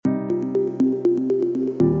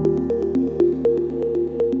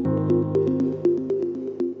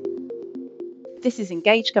This is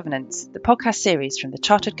Engage Governance, the podcast series from the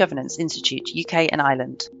Chartered Governance Institute, UK and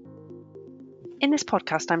Ireland. In this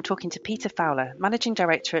podcast, I'm talking to Peter Fowler, Managing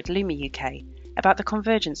Director at Lumi UK, about the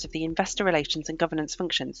convergence of the investor relations and governance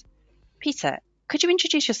functions. Peter, could you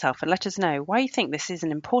introduce yourself and let us know why you think this is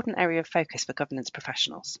an important area of focus for governance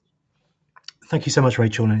professionals? Thank you so much,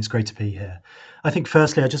 Rachel, and it's great to be here. I think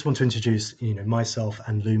firstly, I just want to introduce myself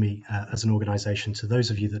and Lumi as an organisation to those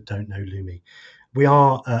of you that don't know Lumi. We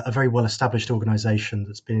are a very well-established organisation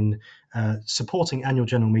that's been supporting annual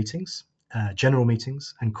general meetings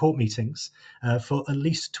and court meetings for at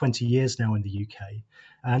least 20 years now in the UK,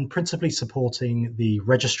 and principally supporting the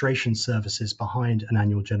registration services behind an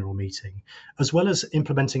annual general meeting, as well as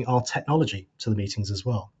implementing our technology to the meetings as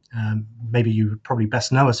well. Maybe you would probably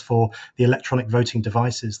best know us for the electronic voting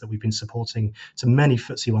devices that we've been supporting to many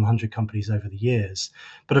FTSE 100 companies over the years.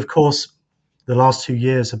 But of course, the last 2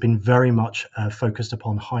 years have been very much focused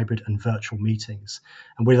upon hybrid and virtual meetings.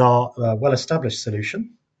 And with our well-established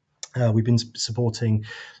solution, we've been supporting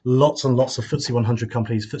lots and lots of FTSE 100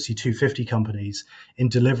 companies, FTSE 250 companies in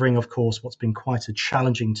delivering, of course, what's been quite a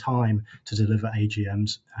challenging time to deliver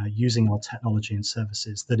AGMs using our technology and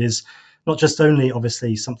services. That is not just only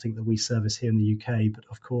obviously something that we service here in the UK, but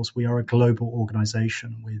of course we are a global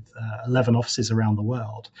organisation with 11 offices around the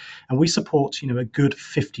world, and we support a good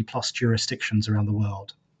 50 plus jurisdictions around the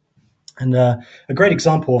world. And a great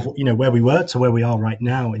example of where we were to where we are right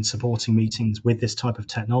now in supporting meetings with this type of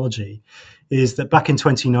technology is that back in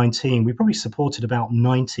 2019, we probably supported about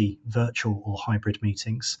 90 virtual or hybrid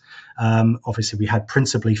meetings. Obviously, we had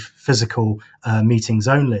principally physical meetings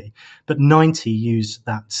only, but 90 used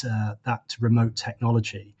that remote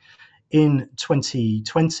technology. In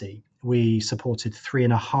 2020, we supported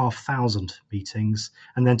 3,500 meetings,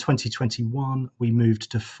 and then 2021, we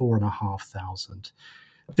moved to 4,500.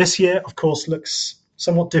 This year, of course, looks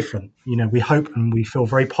somewhat different. We hope and we feel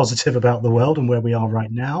very positive about the world and where we are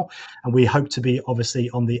right now. And we hope to be obviously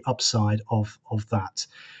on the upside of that.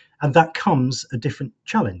 And that comes a different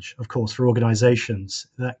challenge, of course, for organizations.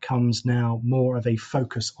 That comes now more of a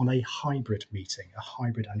focus on a hybrid meeting, a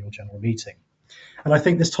hybrid annual general meeting. And I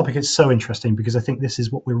think this topic is so interesting because I think this is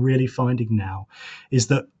what we're really finding now is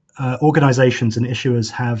that organizations and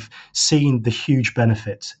issuers have seen the huge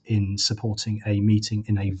benefit in supporting a meeting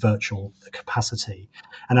in a virtual capacity.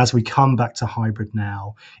 And as we come back to hybrid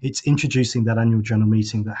now, it's introducing that annual general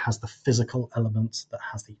meeting that has the physical element, that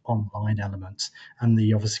has the online element, and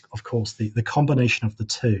of course, the combination of the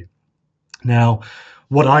two. Now,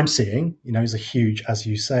 what I'm seeing, is a huge, as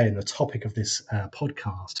you say, and the topic of this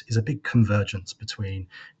podcast is a big convergence between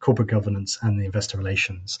corporate governance and the investor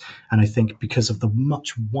relations. And I think because of the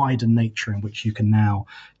much wider nature in which you can now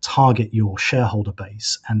target your shareholder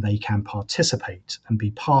base and they can participate and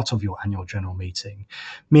be part of your annual general meeting,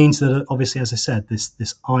 means that obviously, as I said,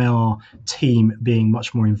 this IR team being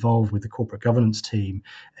much more involved with the corporate governance team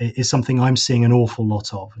is something I'm seeing an awful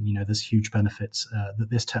lot of. And, there's huge benefits that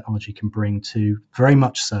this technology can bring to very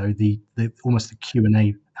much so the almost the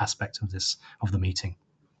Q&A aspect of the meeting.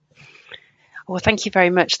 Well, thank you very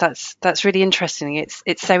much. That's really interesting.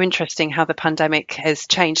 It's so interesting how the pandemic has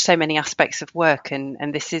changed so many aspects of work, and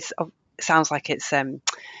this sounds like it's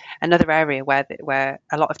another area where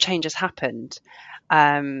a lot of change has happened.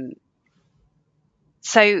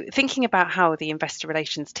 So thinking about how the investor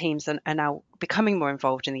relations teams are now becoming more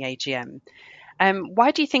involved in the AGM, why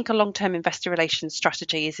do you think a long-term investor relations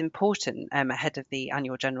strategy is important ahead of the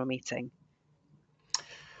annual general meeting?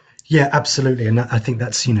 Yeah, absolutely. And I think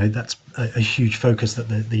that's a huge focus that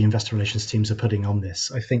the investor relations teams are putting on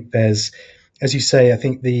this. I think there's, as you say, I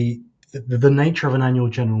think the nature of an annual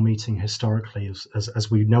general meeting historically,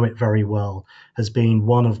 as we know it very well, has been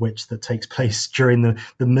one of which that takes place during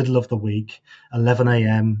the middle of the week, 11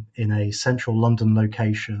 a.m. in a central London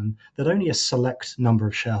location that only a select number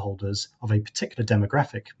of shareholders of a particular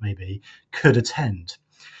demographic maybe could attend.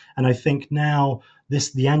 And I think now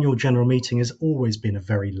the annual general meeting has always been a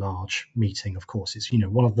very large meeting. Of course, it's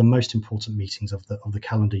one of the most important meetings of the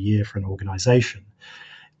calendar year for an organization.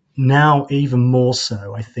 Now, even more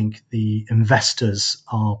so, I think the investors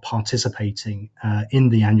are participating in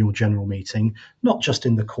the annual general meeting, not just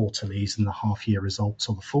in the quarterlies and the half-year results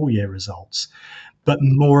or the full-year results, but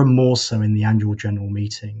more and more so in the annual general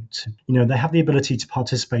meeting. They have the ability to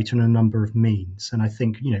participate in a number of means, and I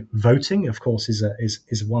think voting, of course,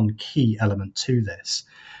 is one key element to this.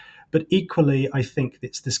 But equally, I think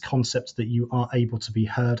it's this concept that you are able to be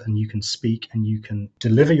heard and you can speak and you can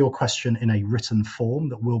deliver your question in a written form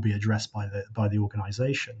that will be addressed by the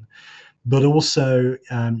organization. But also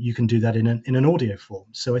you can do that in an audio form.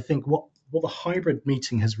 So I think what the hybrid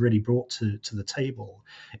meeting has really brought to the table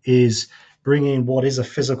is bringing what is a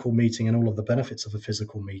physical meeting and all of the benefits of a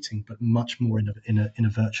physical meeting, but much more in a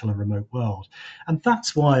virtual and remote world. And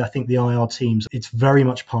that's why I think the IR teams, it's very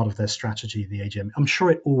much part of their strategy, the AGM. I'm sure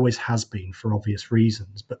it always has been for obvious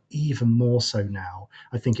reasons, but even more so now,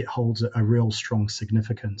 I think it holds a real strong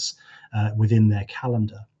significance within their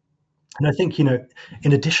calendar. And I think, in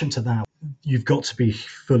addition to that, you've got to be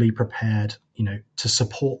fully prepared, to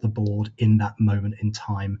support the board in that moment in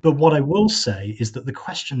time. But what I will say is that the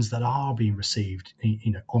questions that are being received,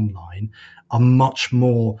 online are much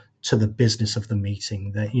more to the business of the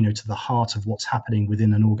meeting, that, to the heart of what's happening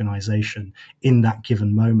within an organization in that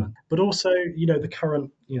given moment. But also, the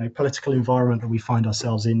current, political environment that we find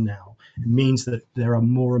ourselves in now means that there are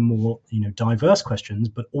more and more, diverse questions,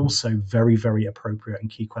 but also very, very appropriate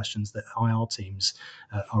and key questions that IR teams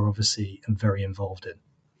are obviously very involved in.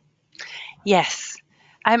 Yes.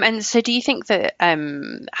 And so do you think that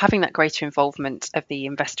having that greater involvement of the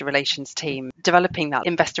investor relations team, developing that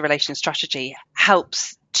investor relations strategy,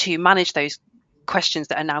 helps to manage those questions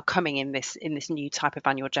that are now coming in this new type of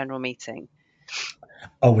annual general meeting?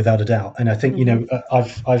 Oh, without a doubt. And I think,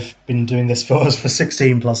 I've been doing this for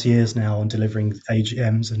 16 plus years now and delivering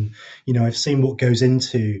AGMs. And, I've seen what goes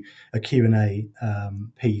into a Q&A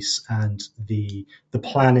piece and the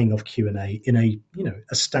planning of Q&A in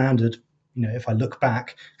a standard, if I look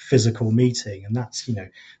back, physical meeting. And that's,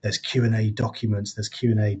 there's Q&A documents, there's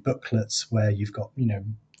Q&A booklets where you've got,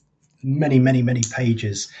 many, many, many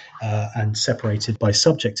pages and separated by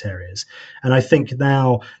subject areas. And I think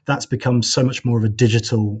now that's become so much more of a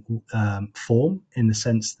digital form, in the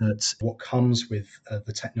sense that what comes with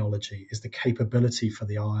the technology is the capability for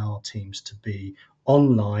the IR teams to be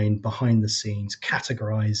online, behind the scenes,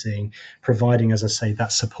 categorizing, providing, as I say,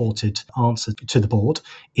 that supported answer to the board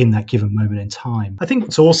in that given moment in time. I think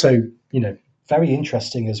what's also, very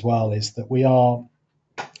interesting as well is that we are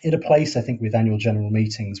in a place, I think, with annual general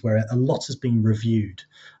meetings where a lot has been reviewed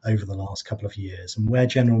over the last couple of years, and where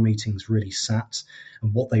general meetings really sat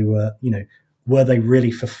and what they were they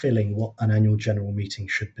really fulfilling what an annual general meeting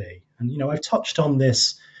should be? And, I've touched on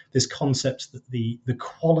this concept that the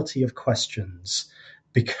quality of questions,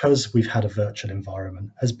 because we've had a virtual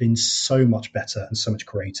environment, has been so much better and so much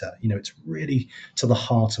greater. It's really to the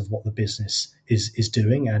heart of what the business is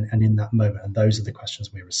doing and in that moment. And those are the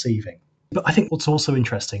questions we're receiving. But I think what's also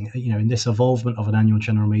interesting, in this evolvement of an annual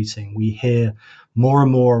general meeting, we hear more and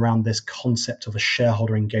more around this concept of a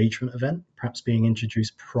shareholder engagement event, perhaps being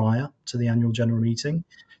introduced prior to the annual general meeting,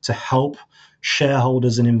 to help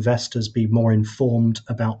shareholders and investors be more informed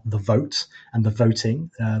about the vote and the voting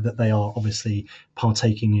that they are obviously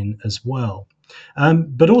partaking in as well.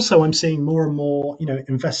 But also, I'm seeing more and more,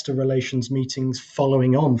 investor relations meetings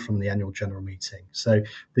following on from the annual general meeting. So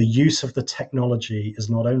the use of the technology is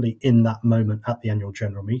not only in that moment at the annual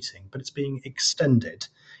general meeting, but it's being extended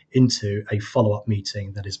into a follow-up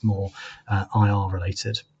meeting that is more IR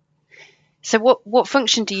related. So what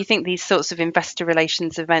function do you think these sorts of investor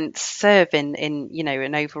relations events serve in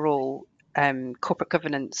an overall corporate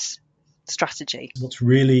governance strategy? What's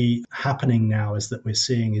really happening now is that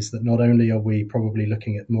not only are we probably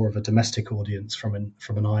looking at more of a domestic audience from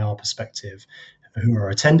an IR perspective who are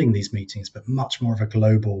attending these meetings, but much more of a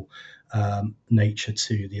global nature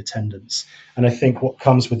to the attendance. And I think what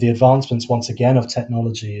comes with the advancements, once again, of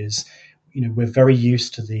technology is, we're very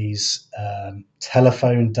used to these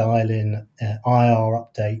telephone dial-in IR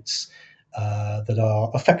updates that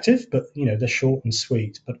are effective, but they're short and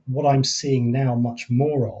sweet. But what I'm seeing now much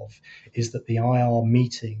more of is that the IR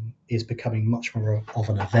meeting is becoming much more of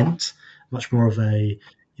an event, much more of a,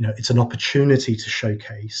 it's an opportunity to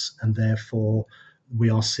showcase, and therefore we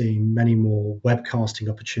are seeing many more webcasting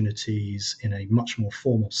opportunities in a much more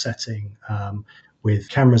formal setting, with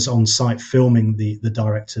cameras on site filming the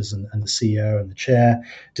directors and the CEO and the chair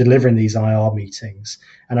delivering these IR meetings.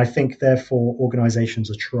 And I think, therefore,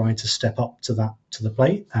 organizations are trying to step up to the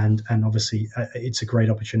plate. And obviously, it's a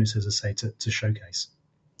great opportunity, as I say, to showcase.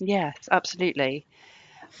 Yes, absolutely.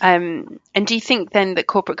 And do you think then that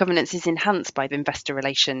corporate governance is enhanced by the investor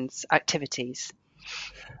relations activities?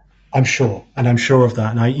 I'm sure, and I'm sure of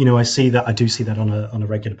that. And I do see that on a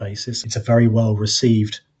regular basis. It's a very well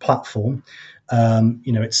received platform.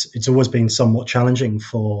 It's always been somewhat challenging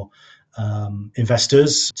for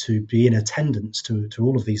investors to be in attendance to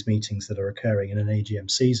all of these meetings that are occurring in an AGM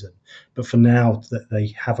season. But for now, that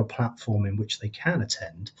they have a platform in which they can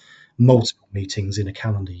attend multiple meetings in a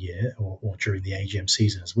calendar year or during the AGM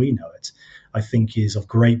season as we know it, I think is of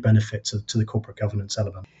great benefit to the corporate governance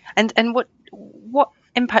element. And what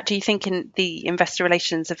impact do you think the investor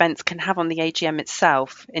relations events can have on the AGM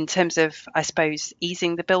itself, in terms of, I suppose,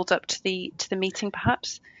 easing the build up to the meeting,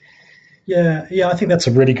 perhaps? Yeah, I think that's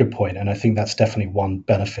a really good point, and I think that's definitely one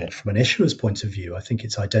benefit from an issuer's point of view. I think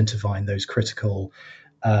it's identifying those critical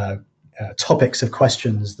uh, topics of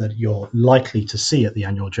questions that you're likely to see at the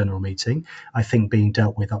annual general meeting. I think being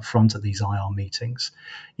dealt with up front at these IR meetings.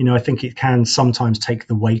 I think it can sometimes take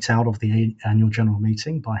the weight out of the annual general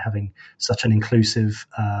meeting by having such an inclusive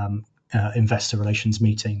investor relations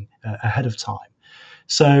meeting ahead of time.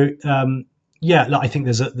 So yeah, I think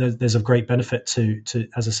there's a great benefit to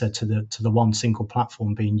as I said to the one single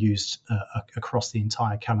platform being used across the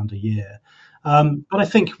entire calendar year. But I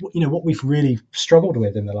think what we've really struggled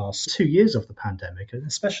with in the last 2 years of the pandemic, and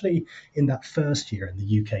especially in that first year in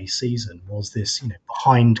the UK season, was this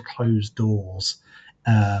behind closed doors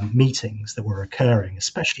meetings that were occurring,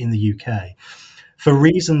 especially in the UK, for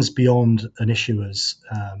reasons beyond an issuer's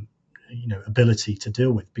ability to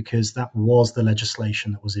deal with, because that was the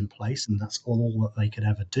legislation that was in place and that's all that they could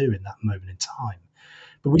ever do in that moment in time.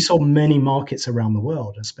 But we saw many markets around the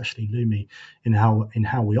world, especially Lumi, in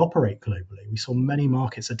how we operate globally. We saw many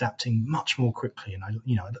markets adapting much more quickly, and I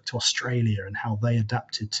looked to Australia and how they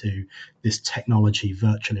adapted to this technology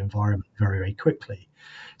virtual environment very, very quickly.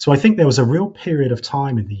 So I think there was a real period of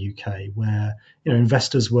time in the UK where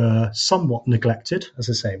investors were somewhat neglected. As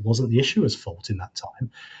I say, it wasn't the issuer's fault in that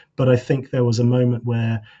time, but I think there was a moment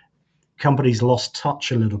where companies lost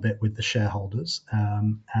touch a little bit with the shareholders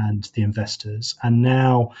and the investors. And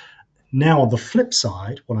now on the flip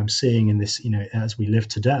side, what I'm seeing in this, as we live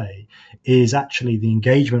today, is actually the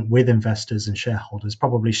engagement with investors and shareholders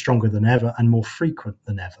probably stronger than ever and more frequent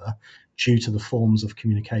than ever due to the forms of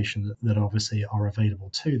communication that obviously are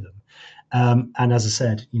available to them. And as I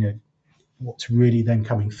said, what's really then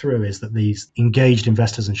coming through is that these engaged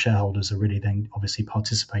investors and shareholders are really then obviously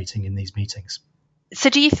participating in these meetings. So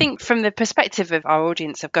do you think, from the perspective of our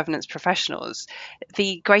audience of governance professionals,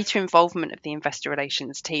 the greater involvement of the investor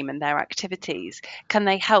relations team and their activities, can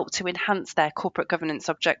they help to enhance their corporate governance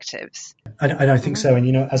objectives? I think so.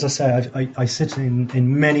 And, as I say, I sit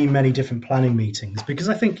in many, many different planning meetings because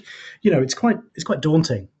I think, it's quite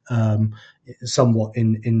daunting, somewhat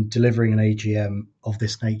in delivering an AGM of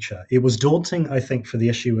this nature. It was daunting, I think, for the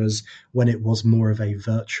issuers when it was more of a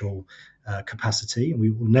virtual capacity. And we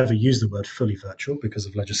will never use the word fully virtual because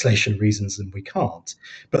of legislation reasons, and we can't.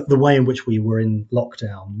 But the way in which we were in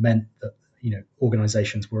lockdown meant that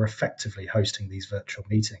organizations were effectively hosting these virtual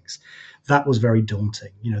meetings. That was very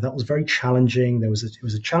daunting. That was very challenging. It was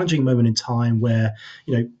a challenging moment in time where,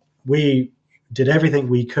 we did everything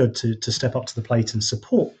we could to step up to the plate and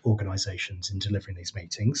support organizations in delivering these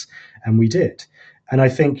meetings, and we did. And I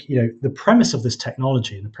think, the premise of this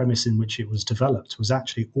technology and the premise in which it was developed was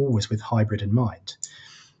actually always with hybrid in mind.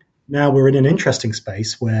 Now we're in an interesting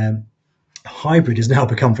space where hybrid has now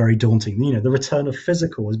become very daunting. The return of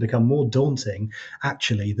physical has become more daunting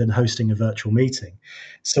actually than hosting a virtual meeting.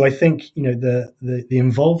 So I think the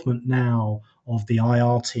involvement now of the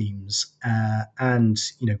IR teams and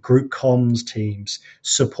group comms teams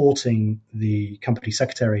supporting the company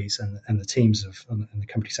secretaries and the teams and the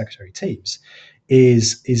company secretary teams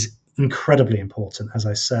is incredibly important, as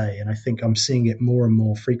I say. And I think I'm seeing it more and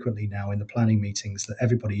more frequently now in the planning meetings that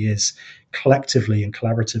everybody is collectively and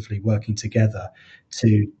collaboratively working together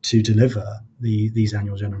to deliver these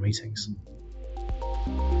annual general meetings.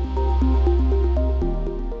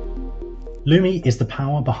 Lumi is the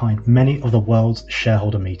power behind many of the world's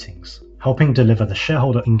shareholder meetings, helping deliver the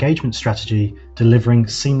shareholder engagement strategy, delivering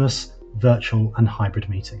seamless virtual and hybrid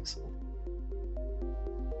meetings.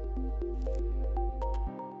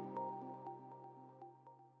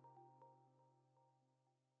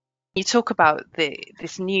 You talk about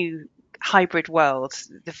this new hybrid world,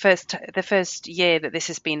 the first year that this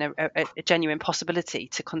has been a genuine possibility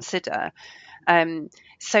to consider.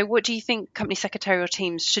 So what do you think company secretarial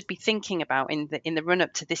teams should be thinking about in the run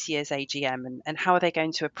up to this year's AGM, and how are they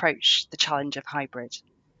going to approach the challenge of hybrid?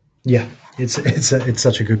 Yeah, it's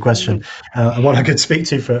such a good question, and one I could speak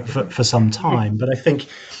to for some time. But I think,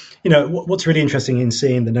 what's really interesting in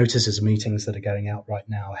seeing the notices of meetings that are going out right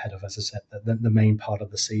now ahead of, as I said, the main part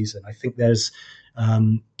of the season. I think there's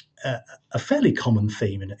a fairly common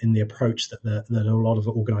theme in the approach that a lot of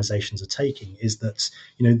organisations are taking, is that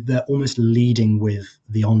they're almost leading with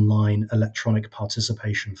the online electronic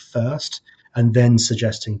participation first, and then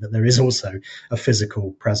suggesting that there is also a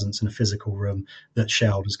physical presence and a physical room that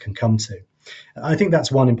shareholders can come to. I think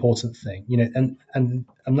that's one important thing, and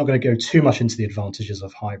I'm not going to go too much into the advantages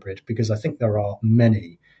of hybrid because I think there are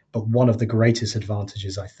many. But one of the greatest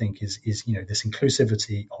advantages, I think, is this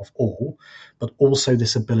inclusivity of all, but also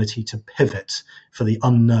this ability to pivot for the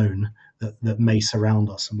unknown that may surround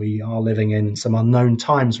us. And we are living in some unknown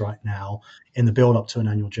times right now in the build up to an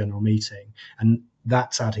annual general meeting. And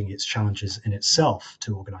that's adding its challenges in itself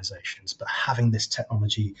to organizations. But having this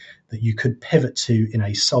technology that you could pivot to in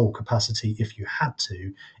a sole capacity if you had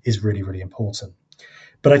to is really, really important.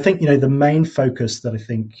 But I think, the main focus that I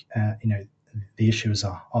think, the issuers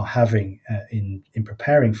are having in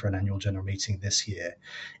preparing for an annual general meeting this year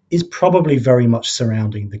is probably very much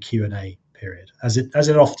surrounding the Q&A period, as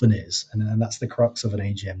it often is, and that's the crux of an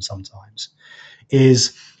AGM sometimes,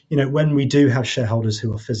 is, when we do have shareholders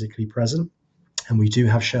who are physically present and we do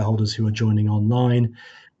have shareholders who are joining online,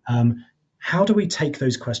 how do we take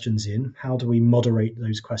those questions in? How do we moderate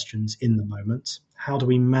those questions in the moment? How do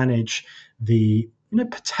we manage the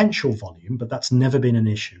potential volume? But that's never been an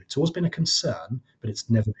issue. It's always been a concern, but it's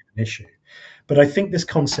never been an issue. But I think this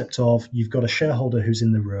concept of you've got a shareholder who's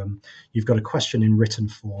in the room, you've got a question in written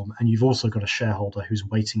form, and you've also got a shareholder who's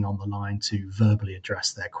waiting on the line to verbally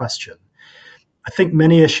address their question. I think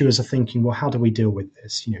many issuers are thinking, well, how do we deal with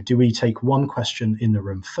this? Do we take one question in the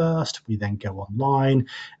room first? We then go online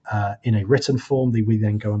in a written form. We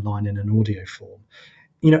then go online in an audio form.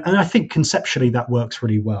 And I think conceptually that works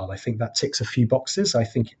really well. I think that ticks a few boxes. I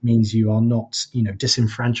think it means you are not,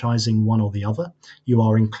 disenfranchising one or the other. You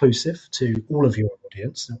are inclusive to all of your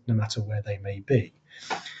audience, no matter where they may be.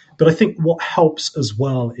 But I think what helps as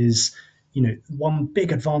well is, one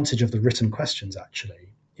big advantage of the written questions actually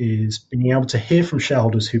is being able to hear from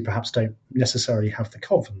shareholders who perhaps don't necessarily have the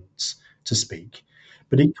confidence to speak.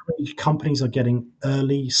 But equally, companies are getting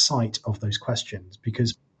early sight of those questions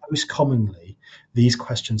because most commonly these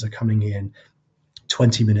questions are coming in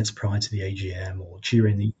 20 minutes prior to the AGM or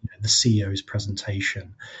during the CEO's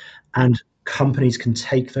presentation. And companies can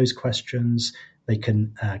take those questions, they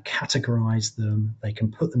can categorize them, they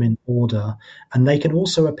can put them in order, and they can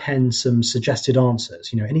also append some suggested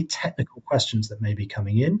answers. Any technical questions that may be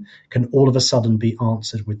coming in can all of a sudden be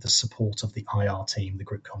answered with the support of the IR team, the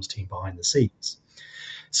group comms team behind the scenes.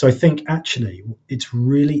 So I think actually it's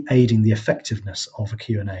really aiding the effectiveness of a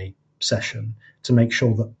Q&A session to make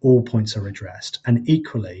sure that all points are addressed. And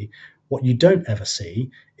equally, what you don't ever see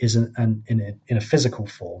is in a physical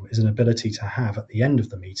form is an ability to have at the end of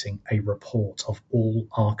the meeting a report of all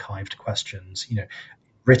archived questions,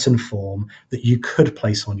 written form that you could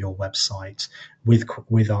place on your website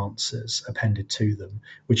with answers appended to them,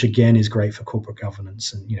 which again is great for corporate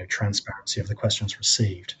governance and transparency of the questions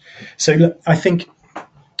received. So look, I think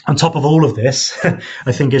on top of all of this,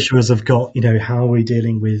 I think issuers have got, how are we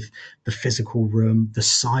dealing with the physical room, the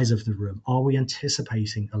size of the room? Are we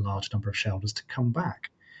anticipating a large number of shareholders to come back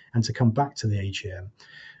to the AGM?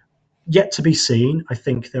 Yet to be seen. I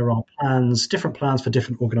think there are different plans for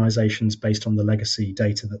different organizations based on the legacy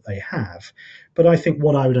data that they have. But I think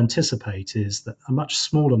what I would anticipate is that a much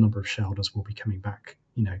smaller number of shareholders will be coming back,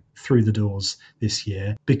 through the doors this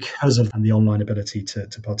year because of the online ability to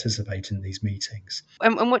participate in these meetings.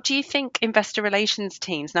 And what do you think investor relations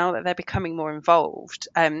teams, now that they're becoming more involved,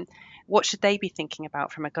 what should they be thinking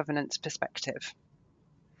about from a governance perspective?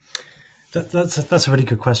 That's a really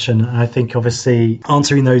good question. I think obviously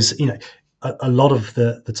answering those, a lot of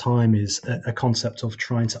the time is a concept of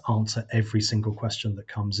trying to answer every single question that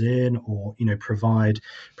comes in, or provide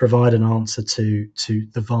an answer to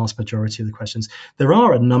the vast majority of the questions. There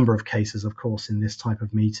are a number of cases, of course, in this type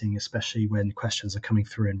of meeting, especially when questions are coming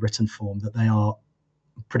through in written form, that they are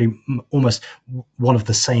almost one of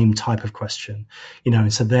the same type of question,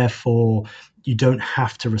 and so therefore you don't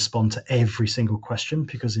have to respond to every single question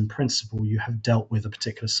because in principle you have dealt with a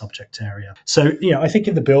particular subject area. So I think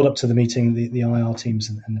in the build up to the meeting, the IR teams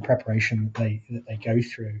and the preparation that they go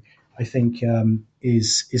through, I think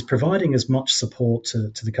is providing as much support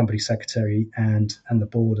to the company secretary and the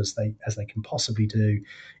board as they can possibly do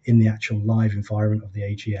in the actual live environment of the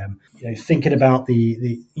AGM. Thinking about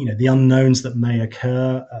the unknowns that may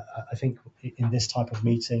occur, I think in this type of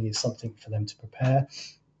meeting is something for them to prepare.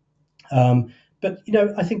 But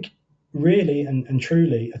I think really and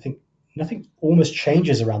truly, I think nothing almost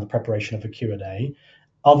changes around the preparation of a Q&A,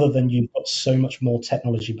 other than you've got so much more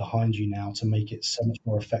technology behind you now to make it so much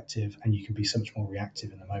more effective, and you can be so much more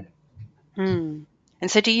reactive in the moment.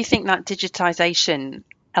 And so do you think that digitization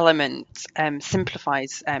element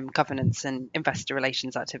simplifies governance and investor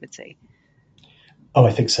relations activity? Oh,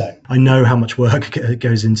 I think so. I know how much work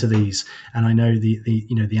goes into these, and I know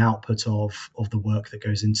the output of the work that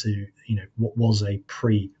goes into what was a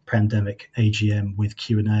pre-pandemic AGM with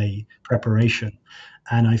Q&A preparation,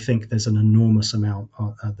 and I think there's an enormous amount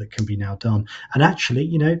that can be now done. And actually,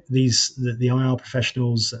 the IR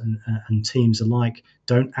professionals and teams alike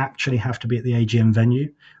don't actually have to be at the AGM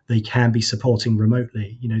venue. They can be supporting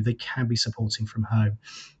remotely. They can be supporting from home.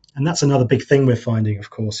 And that's another big thing we're finding, of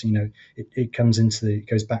course. It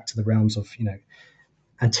goes back to the realms of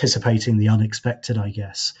anticipating the unexpected, I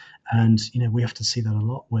guess. And we often see that a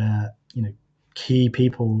lot, where key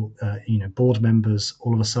people, board members,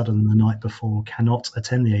 all of a sudden the night before cannot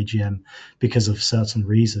attend the AGM because of certain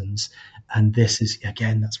reasons. And this is,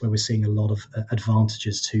 again, that's where we're seeing a lot of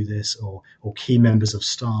advantages to this, or key members of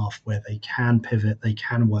staff where they can pivot, they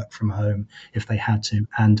can work from home if they had to,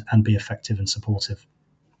 and be effective and supportive.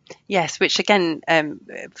 Yes, which again,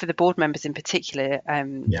 for the board members in particular,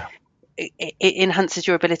 Yeah. it enhances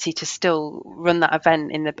your ability to still run that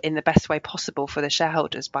event in the best way possible for the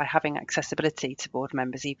shareholders by having accessibility to board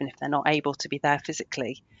members, even if they're not able to be there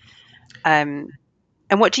physically. And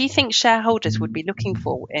what do you think shareholders would be looking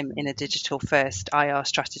for in a digital first IR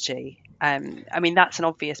strategy? I mean, that's an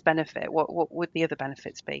obvious benefit. What would the other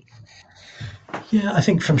benefits be? Yeah, I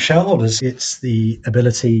think from shareholders, it's the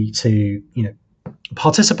ability to,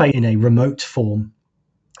 participate in a remote form,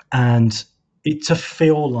 and it to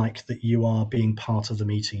feel like that you are being part of the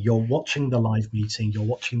meeting. You're watching the live meeting, you're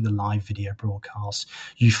watching the live video broadcast.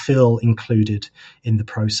 You feel included in the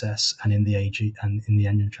process and in the AG and in the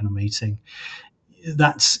annual general meeting.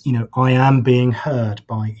 That's, I am being heard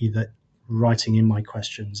by either writing in my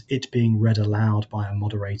questions, it being read aloud by a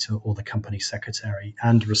moderator or the company secretary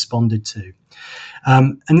and responded to.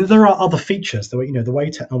 And there are other features. The way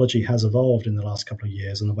technology has evolved in the last couple of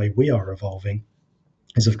years, and the way we are evolving,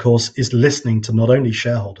 is listening to not only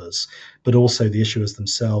shareholders but also the issuers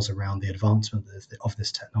themselves around the advancement of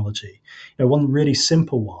this technology. One really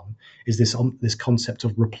simple one is this concept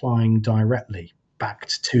of replying directly back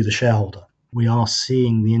to the shareholder. We are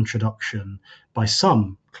seeing the introduction by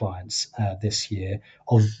some clients this year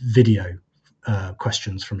of video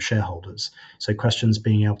questions from shareholders. So questions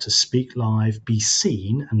being able to speak live, be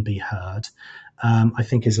seen and be heard, I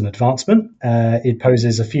think is an advancement. It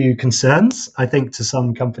poses a few concerns, I think, to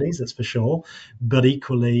some companies, that's for sure, but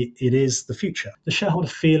equally it is the future. The shareholder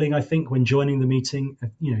feeling, I think, when joining the meeting,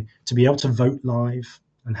 to be able to vote live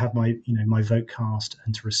and have my vote cast,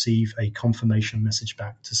 and to receive a confirmation message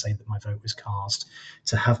back to say that my vote was cast,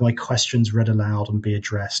 to have my questions read aloud and be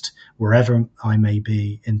addressed wherever I may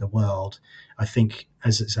be in the world. I think,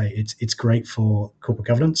 as I say, it's great for corporate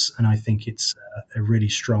governance, and I think it's a really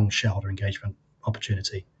strong shareholder engagement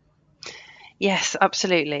opportunity. Yes,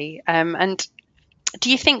 absolutely. And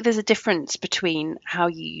do you think there's a difference between how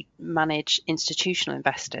you manage institutional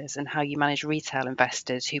investors and how you manage retail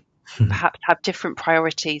investors, who perhaps have different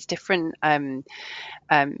priorities, different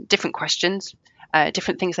questions,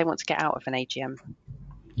 different things they want to get out of an AGM?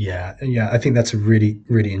 Yeah, I think that's a really,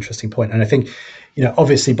 really interesting point. And I think,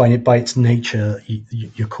 obviously by its nature,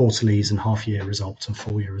 your quarterlies and half-year results and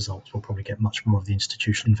full-year results will probably get much more of the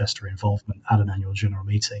institutional investor involvement at an annual general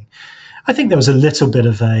meeting. I think there was a little bit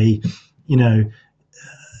of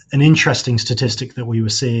an interesting statistic that we were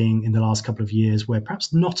seeing in the last couple of years, where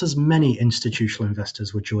perhaps not as many institutional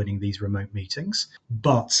investors were joining these remote meetings,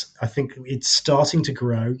 but I think it's starting to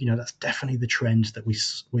grow. That's definitely the trend that we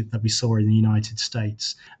saw in the United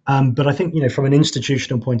States. But I think, from an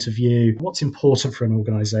institutional point of view, what's important for an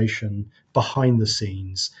organization behind the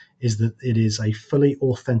scenes is that it is a fully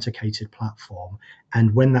authenticated platform.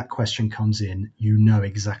 And when that question comes in, you know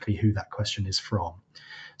exactly who that question is from.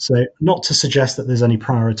 So not to suggest that there's any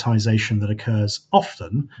prioritization that occurs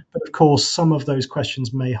often, but of course, some of those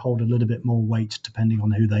questions may hold a little bit more weight depending on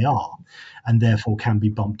who they are, and therefore can be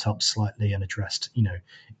bumped up slightly and addressed,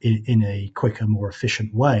 in a quicker, more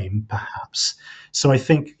efficient way, perhaps. So I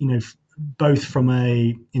think, both from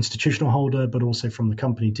a institutional holder, but also from the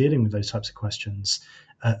company dealing with those types of questions,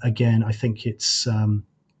 again, I think it's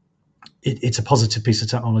a positive piece of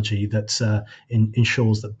technology that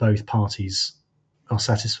ensures that both parties are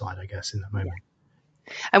satisfied, I guess, in that moment.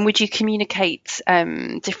 And would you communicate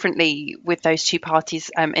differently with those two parties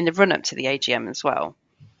in the run-up to the AGM as well?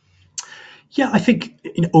 Yeah, I think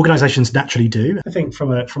organisations naturally do. I think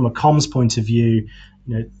from a comms point of view,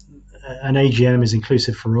 an AGM is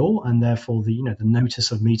inclusive for all, and therefore the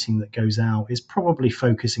notice of meeting that goes out is probably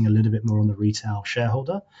focusing a little bit more on the retail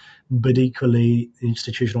shareholder, but equally the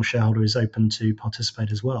institutional shareholder is open to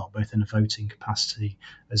participate as well, both in a voting capacity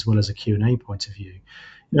as well as a Q&A point of view.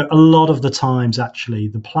 A lot of the times, actually,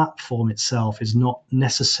 the platform itself is not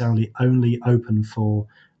necessarily only open for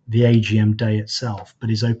the AGM day itself, but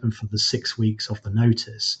is open for the 6 weeks of the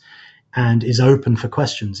notice and is open for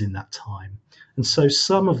questions in that time. And so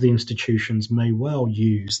some of the institutions may well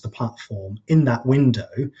use the platform in that window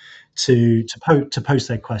to post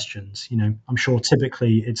their questions. I'm sure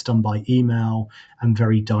typically it's done by email and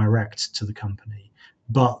very direct to the company.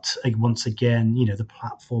 But once again, the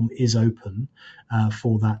platform is open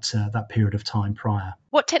for that period of time prior.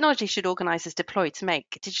 What technology should organisers deploy to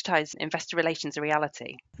make digitised investor relations a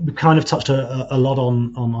reality? We kind of touched a lot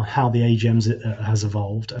on how the AGMs has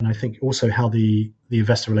evolved, and I think also how the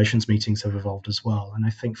investor relations meetings have evolved as well. And I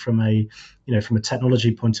think from a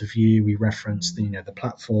technology point of view, we referenced the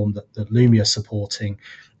platform that Lumi are supporting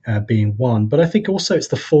being one, but I think also it's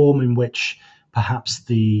the form in which perhaps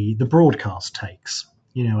the broadcast takes.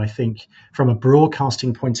 I think from a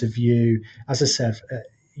broadcasting point of view, as I said,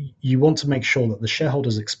 you want to make sure that the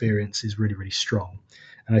shareholders' experience is really, really strong.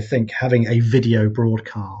 And I think having a video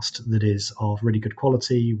broadcast that is of really good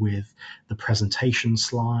quality, with the presentation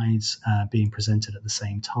slides being presented at the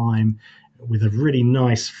same time, with a really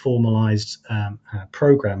nice formalized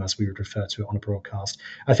program, as we would refer to it on a broadcast,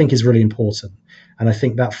 I think is really important. And I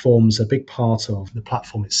think that forms a big part of the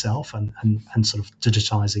platform itself and sort of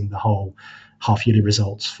digitizing the whole half-yearly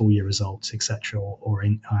results, full-year results, etc., or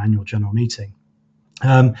in our annual general meeting.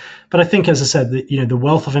 But I think, as I said, the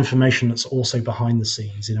wealth of information that's also behind the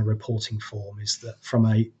scenes in a reporting form is that from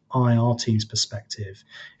a IR team's perspective,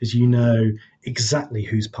 is exactly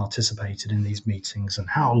who's participated in these meetings and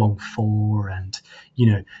how long for, and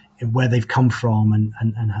where they've come from, and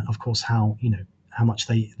of course how much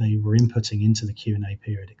they were inputting into the Q&A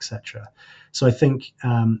period, etc. So I think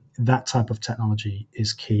that type of technology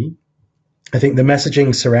is key. I think the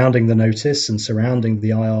messaging surrounding the notice and surrounding the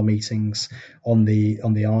IR meetings on the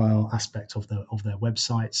IR aspect of their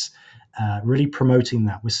websites, really promoting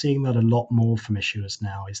that. We're seeing that a lot more from issuers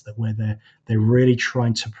now, is that where they're really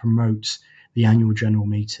trying to promote the annual general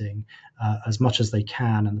meeting as much as they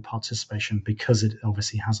can, and the participation, because it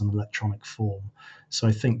obviously has an electronic form. So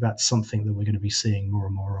I think that's something that we're going to be seeing more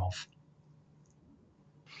and more of.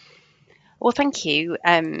 Well, thank you,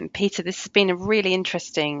 Peter. This has been a really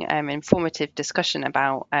interesting, informative discussion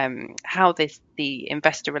about how the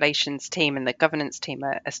investor relations team and the governance team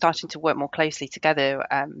are starting to work more closely together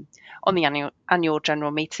on the annual general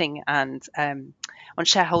meeting and on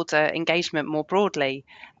shareholder engagement more broadly.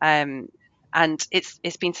 And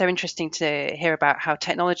it's been so interesting to hear about how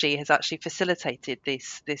technology has actually facilitated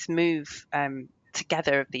this move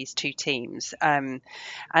together of these two teams, and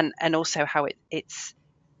also how it's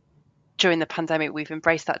during the pandemic, we've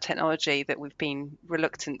embraced that technology that we've been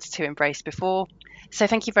reluctant to embrace before. So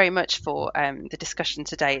thank you very much for the discussion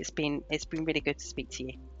today. It's been really good to speak to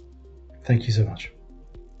you. Thank you so much.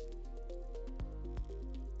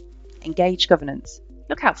 Engage Governance.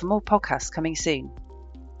 Look out for more podcasts coming soon.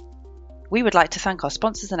 We would like to thank our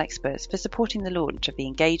sponsors and experts for supporting the launch of the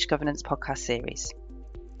Engage Governance podcast series.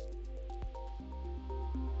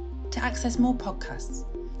 To access more podcasts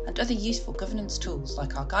and other useful governance tools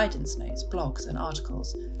like our guidance notes, blogs and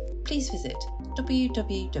articles, please visit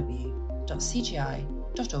www.cgi.org.uk.